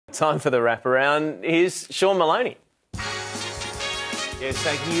Time for the wraparound. Here's Sean Maloney. Yes,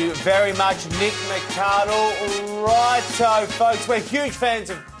 thank you very much, Nick McCardle. Righto, folks, we're huge fans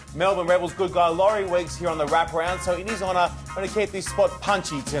of Melbourne Rebels good guy Laurie Weeks here on the wraparound, so in his honour, I'm going to keep this spot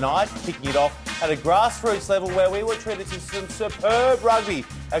punchy tonight, kicking it off at a grassroots level where we were treated to some superb rugby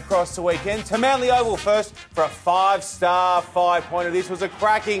across the weekend. To Manly Oval first for a 5-star 5-pointer. This was a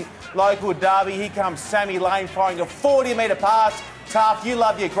cracking local derby. Here comes Sammy Lane firing a 40-metre pass. Tough, you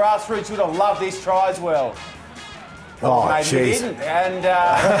love your grassroots, you would have loved this try as well. Oh, jeez. And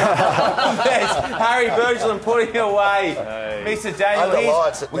there's Harry Burgeland putting it away. Hey. Mr. Daniel,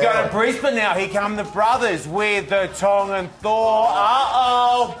 we go to Brisbane now. Here come the brothers with the Tong and Thor.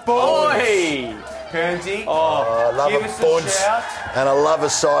 Uh-oh, boy. Kernsey, I love give a us bunch, a shout. and I love a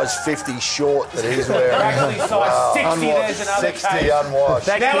size 50 short that he's wearing. Actually, size 60, unwashed. there's another 60 case. unwashed.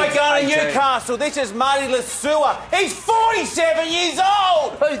 Now we're going to Newcastle. This is Marty Lasua. He's 47 years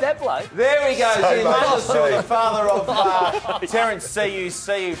old. Who's that bloke? There he goes. So Marty much Lasua, the father of Terence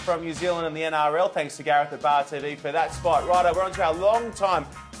CU from New Zealand and the NRL. Thanks to Gareth at Bar TV for that spot. Righto, we're on to our long-time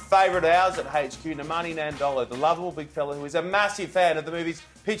favourite of ours at HQ, Namani Nandolo, the lovable big fella who is a massive fan of the movies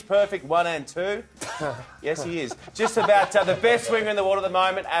Pitch Perfect 1 and 2. Yes, he is. Just about the best swinger in the world at the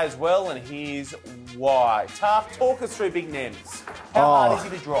moment as well, and here's why. Taff, talk us through Big Nems. How hard is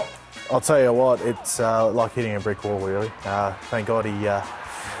he to drop? I'll tell you what, it's like hitting a brick wall, really. Thank God he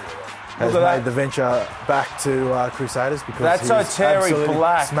has made the venture back to Crusaders because that's so Terry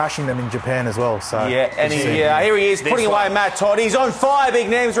Black smashing them in Japan as well. So yeah, and here he is putting away Matt Todd. He's on fire, Big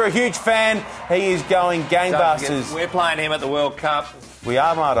Nems. We're a huge fan. He is going gangbusters. We're playing him at the World Cup. We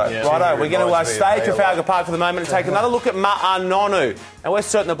are, Marto. Yeah. Righto, we're going to stay at Trafalgar Park for the moment and take another look at Ma'anonu. Now, we're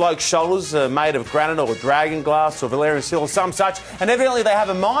certain the bloke's shoulders are made of granite or dragon glass or Valerian steel or some such, and evidently they have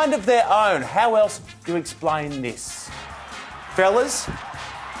a mind of their own. How else do you explain this? Fellas,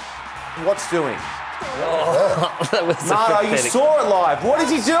 what's doing? Oh, that was Marto, you saw it live. What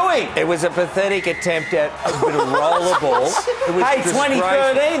is he doing? It was a pathetic attempt at a bit of rollerball. Hey,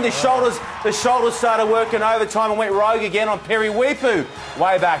 2013, the shoulders started working overtime and went rogue again on Perry Weepu.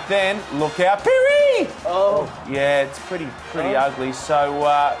 Way back then, look out, Perry! Oh, yeah, it's pretty ugly. So,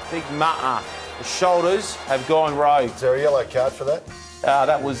 big Ma'a, the shoulders have gone rogue. Is there a yellow card for that?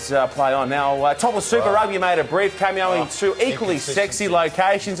 That was play on. Now, Top Super Rugby made a brief cameo in two equally sexy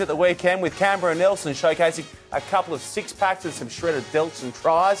locations at the weekend with Canberra and Nelson showcasing a couple of six-packs and some shredded delts and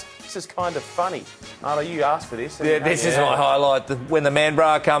tries. This is kind of funny. Marto, you asked for this. Yeah, this is my highlight. When the man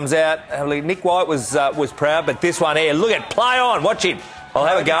bra comes out, Nick White was proud, but this one here, look at play on, watch him. I'll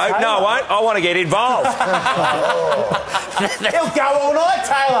have a go. Taylor. No, I won't. I want to get involved. He'll go all night,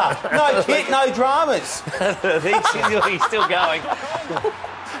 Taylor. No kit, no dramas. He's still going.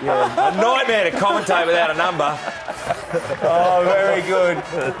 A nightmare to commentate without a number. Oh, very good,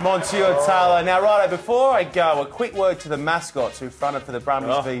 Monsieur Taylor. Now, righto, before I go, a quick word to the mascots who fronted for the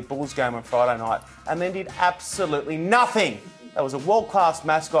Brumbies v Bulls game on Friday night and then did absolutely nothing. That was a world-class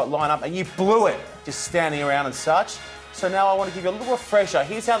mascot lineup and you blew it just standing around and such. So now I want to give you a little refresher.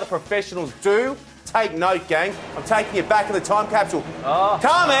 Here's how the professionals do. Take note, gang. I'm taking you back in the time capsule.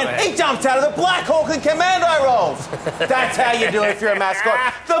 Come man, he jumped out of the Black Hawk and commando rolls. That's how you do it if you're a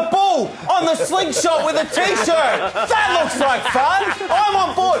mascot. The bull on the slingshot with a T-shirt. That looks like fun. I'm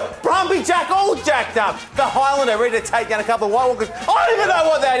on board. Brumby Jack all jacked up. The Highlander ready to take down a couple of White Walkers. I don't even know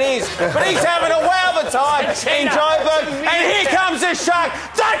what that is, but he's having a wow of a time in Joburg. And here comes the shark.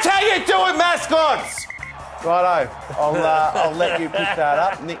 That's how you do it, mascots. Righto, I'll let you pick that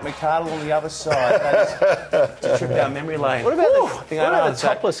up. Nick McCardle on the other side. That is a trip down memory lane. What about the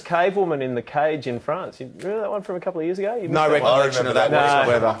topless cave woman in the cage in France? You remember that one from a couple of years ago? No recollection of that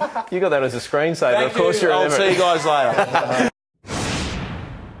whatsoever. You got that as a screensaver. Of course, you remember. I'll see you guys later.